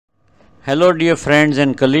Hello dear friends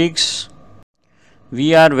and colleagues,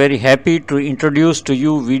 we are very happy to introduce to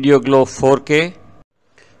you Vdoglo 4K.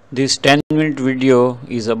 This 10-minute video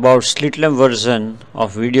is about slit lamp version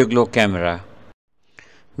of Vdoglo camera.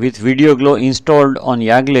 With Vdoglo installed on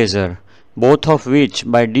YAG laser, both of which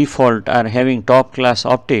by default are having top class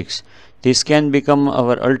optics, this can become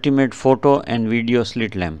our ultimate photo and video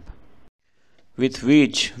slit lamp, with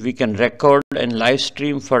which we can record and live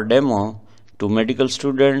stream for demo to medical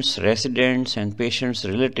students, residents and patients'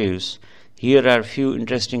 relatives. Here are few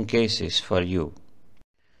interesting cases for you.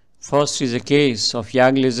 First is a case of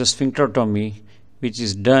YAG laser sphincterotomy, which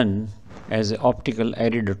is done as an optical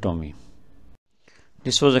iridotomy.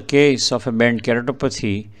 This was a case of a band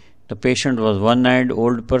keratopathy. The patient was one-eyed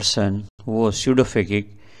old person who was pseudophakic,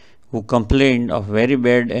 who complained of very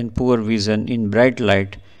bad and poor vision in bright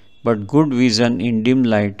light, but good vision in dim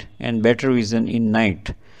light and better vision in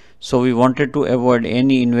night. So we wanted to avoid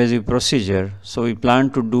any invasive procedure, so we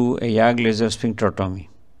planned to do a YAG laser sphincterotomy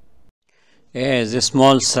as a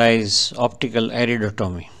small size optical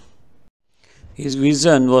iridotomy. His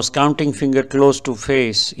vision was counting finger close to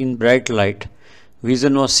face in bright light.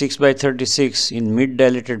 Vision was 6/36 in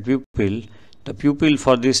mid-dilated pupil. The pupil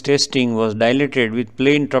for this testing was dilated with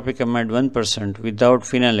plain tropicamide 1% without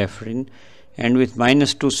phenylephrine, and with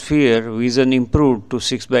 -2 sphere, vision improved to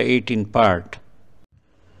 6/8 in part.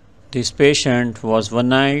 This patient was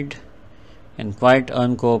one-eyed and quite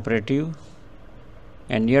uncooperative,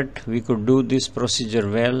 and yet we could do this procedure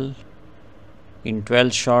well in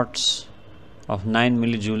 12 shots of 9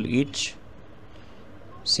 millijoule each,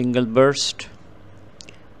 single burst,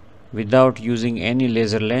 without using any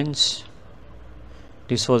laser lens.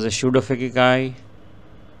 This was a pseudophakic eye.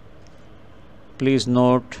 Please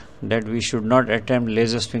note that we should not attempt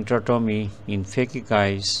laser sphincterotomy in phakic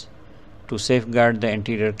eyes to safeguard the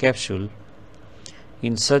anterior capsule.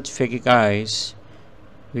 In such phakic eyes,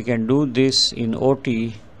 we can do this in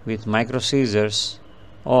OT with micro scissors,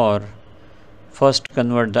 or first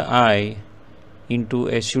convert the eye into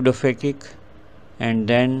a pseudophakic and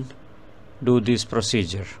then do this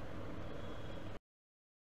procedure.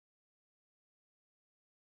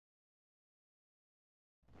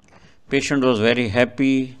 Patient was very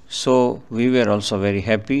happy, so we were also very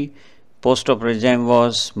happy. Post-op regime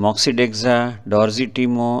was moxidexa,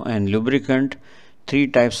 dorsitimo and lubricant, 3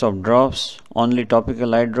 types of drops, only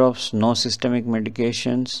topical eye drops, no systemic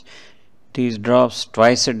medications. These drops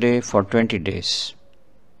twice a day for 20 days.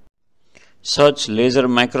 Such laser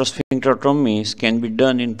microsphincterotomies can be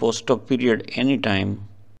done in post-op period anytime.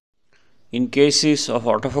 In cases of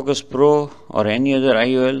autofocus pro or any other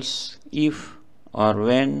IOLs, if or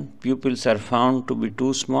when pupils are found to be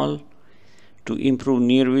too small, to improve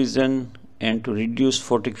near vision and to reduce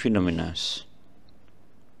photic phenomena.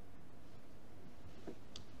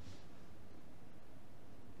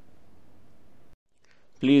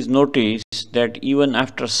 Please notice that even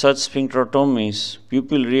after such sphincterotomies,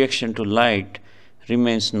 pupil reaction to light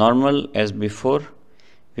remains normal as before.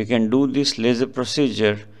 We can do this laser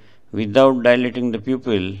procedure without dilating the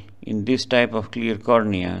pupil in this type of clear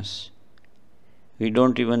corneas. We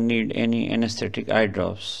don't even need any anesthetic eye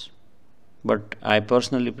drops, but I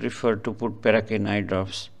personally prefer to put paracaine eye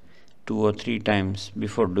drops 2 or 3 times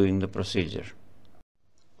before doing the procedure.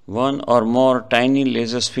 1 or more tiny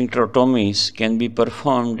laser sphincterotomies can be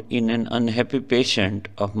performed in an unhappy patient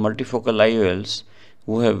of multifocal IOLs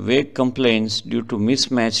who have vague complaints due to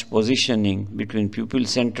mismatched positioning between pupil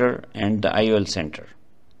center and the IOL center.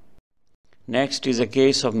 Next is a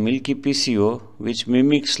case of milky PCO, which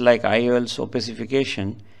mimics like IOL's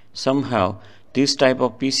opacification. Somehow, this type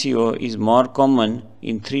of PCO is more common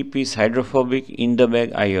in 3-piece hydrophobic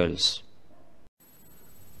in-the-bag IOLs.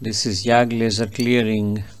 This is YAG laser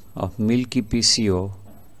clearing of milky PCO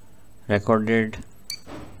recorded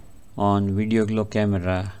on Vdoglo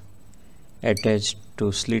camera attached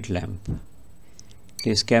to slit lamp.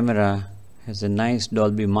 This camera has a nice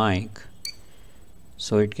Dolby mic,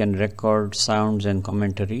 so it can record sounds and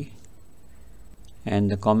commentary, and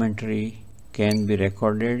the commentary can be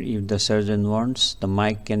recorded if the surgeon wants. The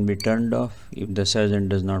mic can be turned off if the surgeon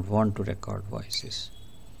does not want to record voices.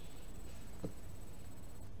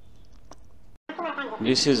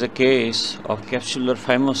 This is a case of capsular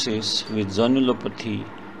phimosis with zonulopathy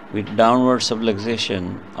with downward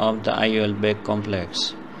subluxation of the IOL bag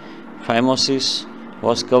complex. Phimosis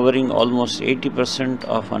was covering almost 80%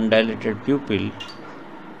 of undilated pupil,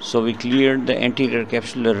 so we cleared the anterior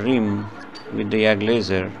capsular rim with the YAG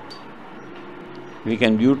laser. We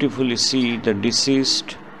can beautifully see the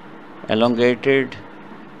deceased, elongated,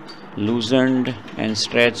 loosened and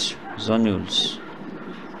stretched zonules.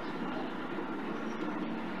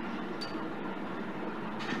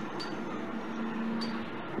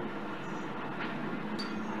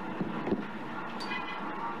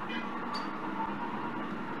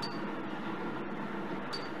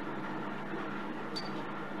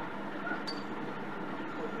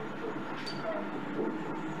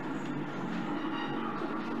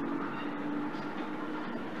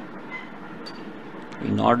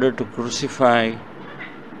 In order to crucify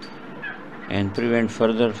and prevent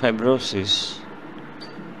further fibrosis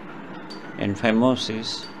and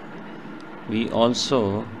phimosis, we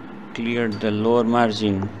also cleared the lower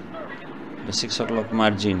margin, the 6 o'clock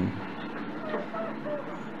margin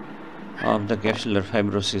of the capsular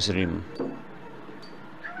fibrosis rim.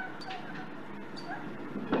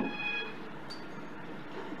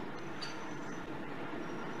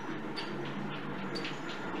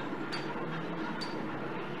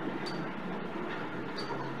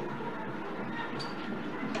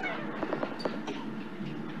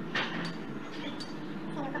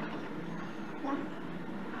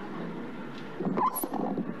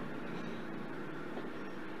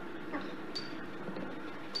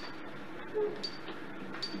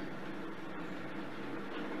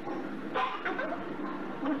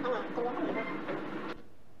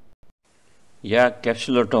 YAG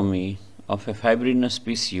capsulotomy of a fibrinous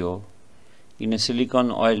PCO in a silicone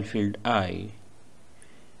oil filled eye.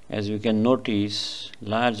 As we can notice,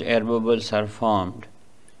 large air bubbles are formed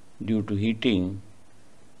due to heating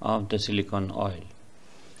of the silicone oil.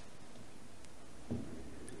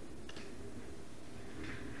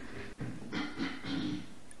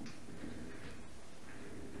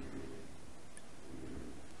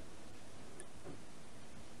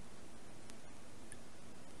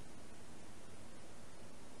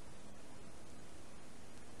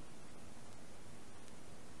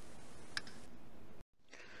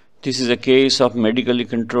 This is a case of medically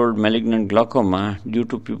controlled malignant glaucoma due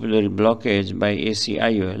to pupillary blockage by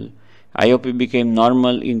ACIOL. IOP became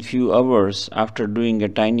normal in few hours after doing a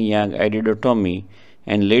tiny YAG iridotomy,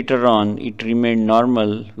 and later on it remained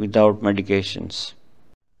normal without medications.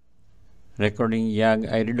 Recording YAG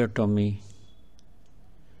iridotomy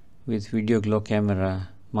with Vdoglo camera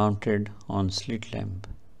mounted on slit lamp.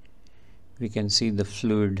 We can see the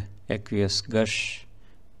fluid aqueous gush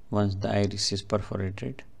once the iris is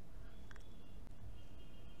perforated.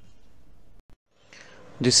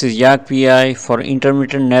 This is YAG PI for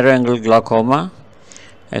intermittent narrow angle glaucoma.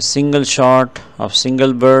 A single shot of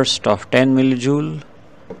single burst of 10 millijoule.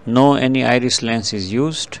 No any iris lens is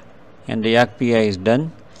used, and the YAG PI is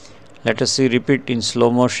done. Let us see repeat in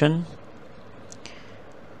slow motion.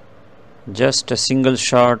 Just a single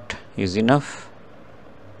shot is enough,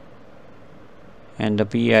 and the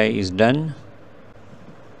PI is done.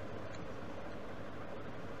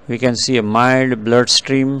 We can see a mild blood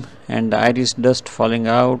stream and the iris dust falling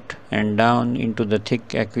out and down into the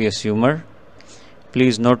thick aqueous humor.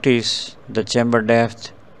 Please notice the chamber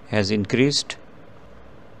depth has increased.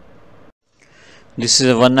 This is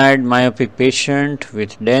a one-eyed myopic patient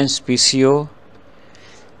with dense PCO,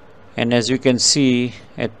 and as you can see,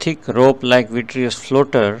 a thick rope-like vitreous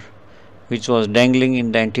floater which was dangling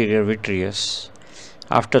in the anterior vitreous.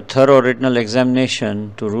 After thorough retinal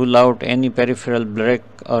examination to rule out any peripheral break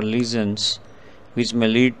or lesions which may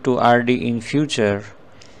lead to RD in future,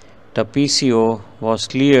 the PCO was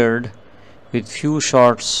cleared with few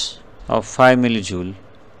shots of 5 millijoule.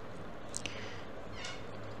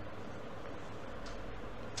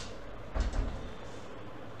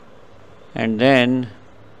 And then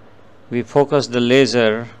we focused the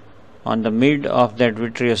laser on the mid of that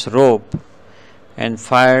vitreous rope and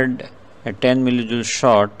fired a 10 millijoule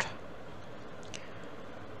shot,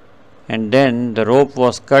 and then the rope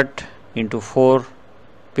was cut into 4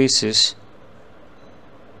 pieces.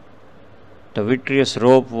 The vitreous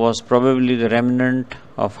rope was probably the remnant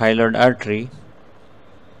of hyaloid artery.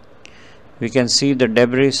 We can see the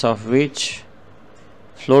debris of which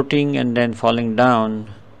floating and then falling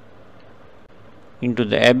down into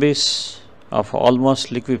the abyss of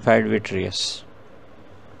almost liquefied vitreous.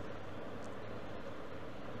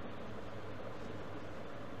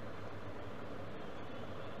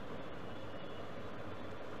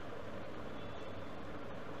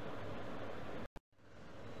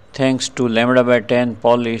 Thanks to λ/10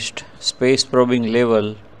 polished space probing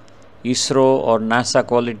level, ISRO or NASA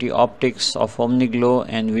quality optics of Omniglo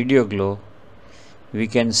and Vdoglo, we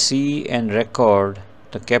can see and record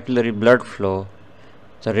the capillary blood flow,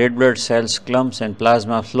 the red blood cells, clumps and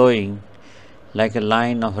plasma flowing like a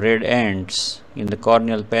line of red ants in the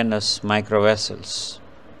corneal penis microvessels.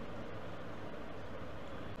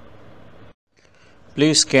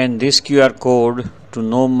 Please scan this QR code to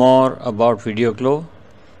know more about Vdoglo.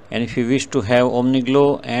 And if you wish to have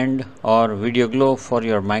Omniglo and or Vdoglo for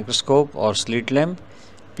your microscope or slit lamp,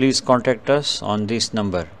 please contact us on this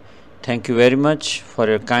number. Thank you very much for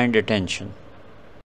your kind attention.